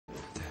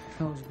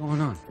hell's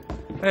going on?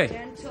 Hey.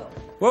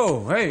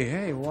 Whoa,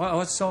 hey,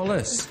 what's all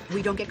this?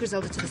 We don't get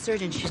Griselda to the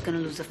surgeon, she's gonna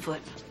lose a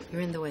foot.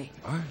 You're in the way.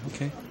 All right,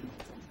 okay.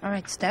 All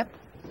right, step.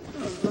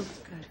 Good.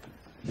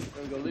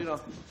 Go lead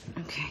off.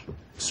 Okay.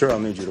 Sir, I'll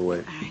need you to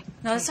wait. All right.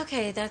 No, it's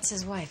okay. That's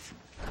his wife.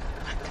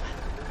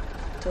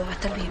 Todo va a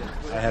estar bien.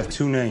 I have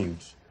two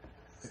names.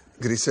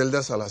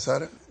 Griselda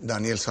Salazar,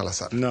 Daniel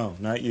Salazar. No,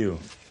 not you.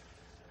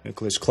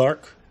 Nicholas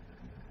Clark.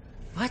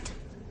 What?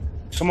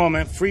 Come on,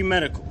 man. Free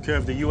medical. Care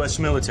of the U.S.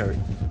 military.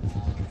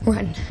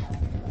 Run.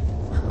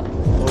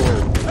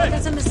 Hey.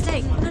 That's a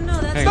mistake. No,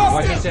 that's Hey, a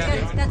what mistake. is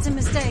that? That's a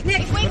mistake.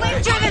 Nick, wait,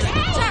 Travis!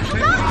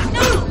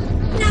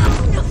 No!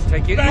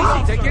 Take it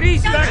easy, take it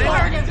easy.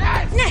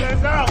 Nick!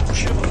 Stand up!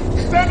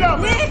 Stand up!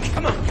 Nick!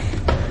 Come on.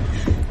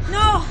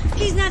 No,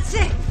 he's not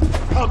sick.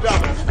 Calm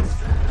down.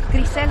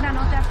 Griselda,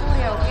 no te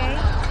apures, ¿ok?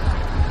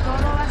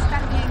 Todo va a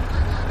estar bien.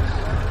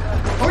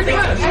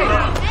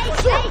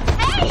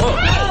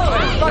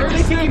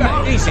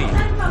 Easy.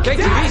 Take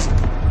it easy.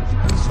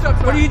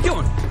 What are you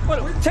doing?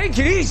 Take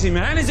it easy,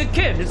 man. It's a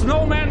kid. It's an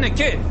old man and a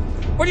kid.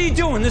 What are you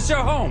doing? This is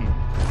your home.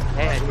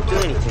 Hey, I didn't do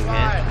anything,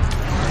 man.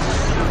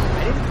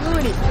 I didn't do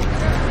anything.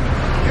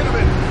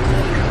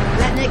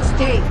 Let Nick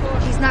stay.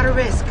 He's not a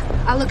risk.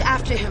 I'll look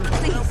after him,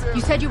 please.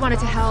 You said you wanted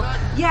to help.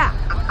 Yeah,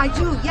 I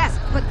do, yes,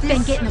 but this...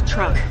 Then get in the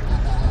truck.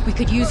 We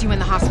could use you in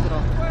the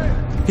hospital.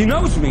 He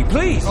knows me.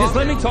 Please, just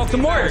let me talk to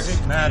Moyers.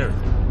 Doesn't matter.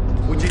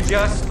 Would you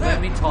just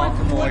let me talk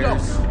to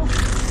Moyers?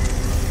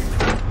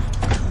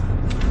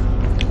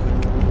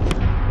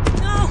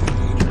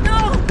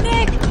 No,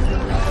 Nick!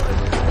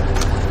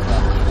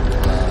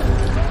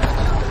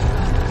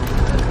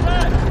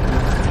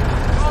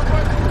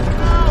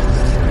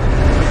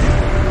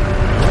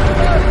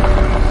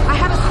 I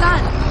have a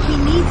son. He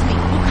needs me.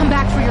 We'll come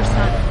back for your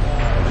son.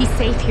 He's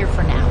safe here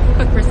for now.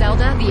 But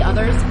Griselda, the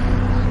others,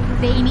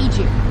 they need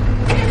you.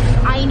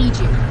 I need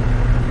you.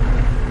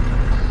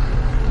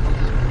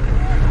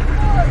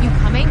 You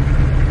coming?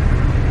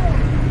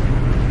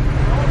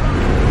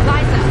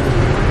 Liza.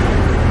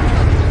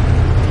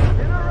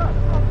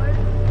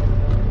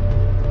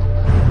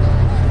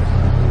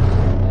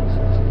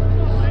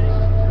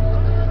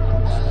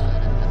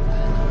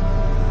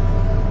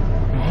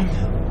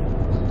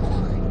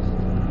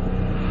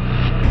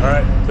 All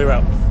right, clear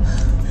out.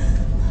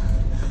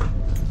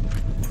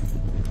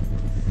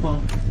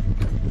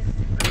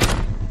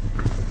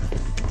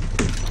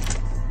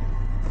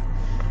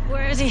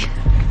 Where is he?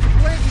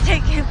 Where did you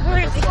take him?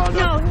 Where is he?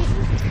 No!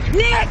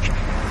 Nick!